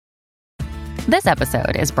This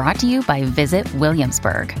episode is brought to you by Visit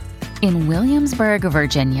Williamsburg. In Williamsburg,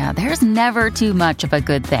 Virginia, there's never too much of a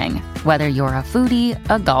good thing. Whether you're a foodie,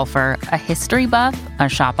 a golfer, a history buff, a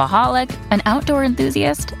shopaholic, an outdoor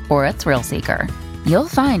enthusiast, or a thrill seeker, you'll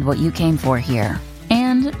find what you came for here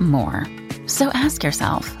and more. So ask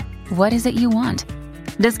yourself, what is it you want?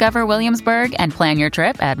 Discover Williamsburg and plan your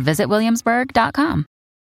trip at visitwilliamsburg.com.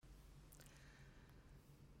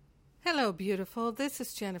 Hello, beautiful. This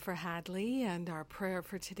is Jennifer Hadley, and our prayer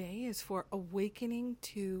for today is for awakening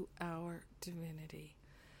to our divinity.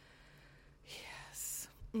 Yes.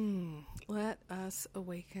 Let us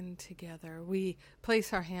awaken together. We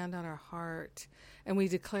place our hand on our heart, and we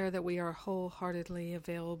declare that we are wholeheartedly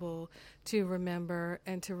available to remember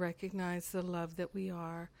and to recognize the love that we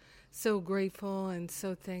are. So grateful and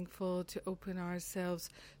so thankful to open ourselves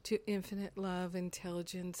to infinite love,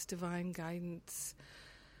 intelligence, divine guidance,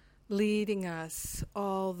 leading us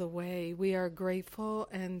all the way. We are grateful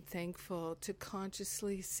and thankful to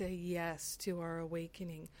consciously say yes to our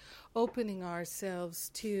awakening, opening ourselves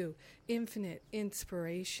to infinite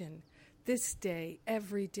inspiration. This day,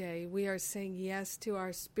 every day, we are saying yes to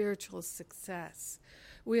our spiritual success.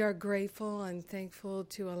 We are grateful and thankful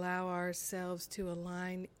to allow ourselves to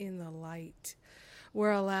align in the light.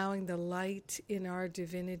 We're allowing the light in our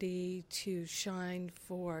divinity to shine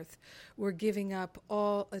forth. We're giving up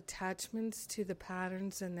all attachments to the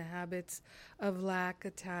patterns and the habits of lack,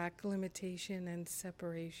 attack, limitation, and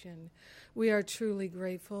separation. We are truly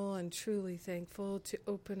grateful and truly thankful to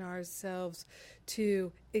open ourselves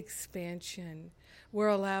to expansion. We're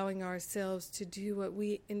allowing ourselves to do what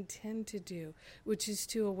we intend to do, which is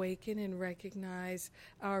to awaken and recognize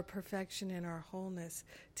our perfection and our wholeness.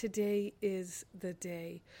 Today is the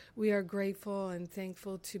day. We are grateful and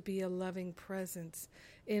thankful to be a loving presence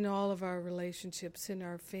in all of our relationships, in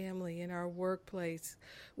our family, in our workplace,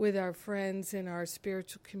 with our friends, in our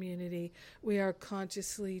spiritual community. We are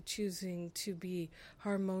consciously choosing to be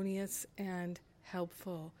harmonious and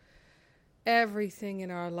helpful. Everything in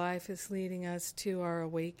our life is leading us to our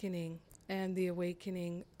awakening, and the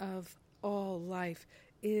awakening of all life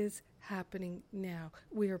is happening now.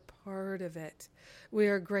 We are part of it. We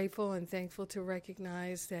are grateful and thankful to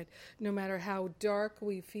recognize that no matter how dark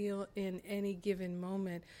we feel in any given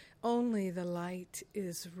moment, only the light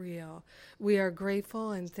is real. We are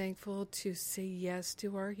grateful and thankful to say yes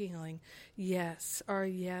to our healing. Yes, our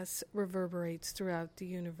yes reverberates throughout the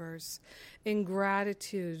universe. In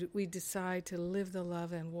gratitude, we decide to live the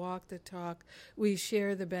love and walk the talk. We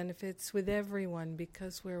share the benefits with everyone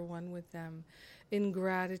because we're one with them. In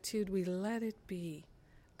gratitude, we let it be.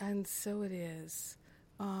 And so it is.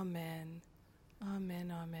 Amen.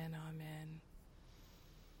 Amen, amen,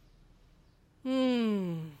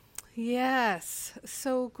 amen. Yes.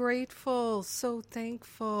 So grateful. So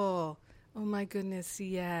thankful. Oh my goodness,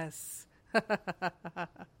 yes.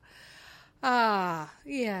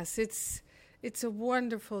 Yes, it's a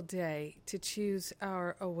wonderful day to choose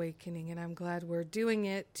our awakening, and I'm glad we're doing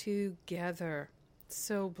it together.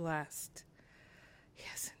 So blessed.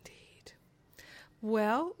 Yes, indeed.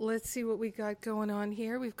 Well, let's see what we got going on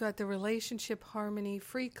here. We've got the Relationship Harmony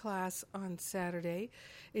free class on Saturday.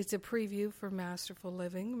 It's a preview for Masterful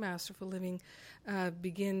Living. Masterful Living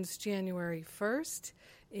begins January 1st,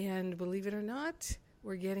 and believe it or not,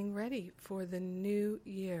 we're getting ready for the new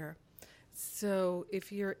year. So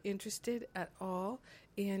if you're interested at all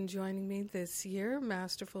in joining me this year,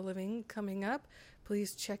 Masterful Living coming up,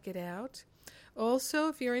 please check it out. Also,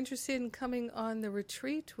 if you're interested in coming on the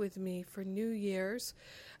retreat with me for New Year's,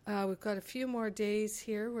 we've got a few more days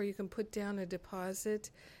here where you can put down a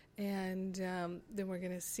deposit, and then we're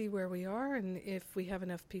going to see where we are and if we have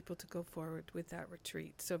enough people to go forward with that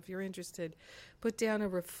retreat. So if you're interested, put down a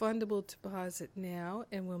refundable deposit now,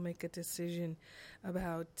 and we'll make a decision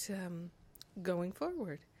about going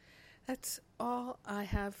forward. That's all I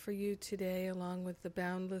have for you today, along with the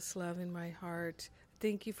boundless love in my heart.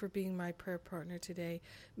 Thank you for being my prayer partner today.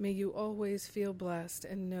 May you always feel blessed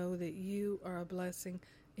and know that you are a blessing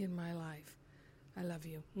in my life. I love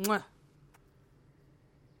you. Mwah.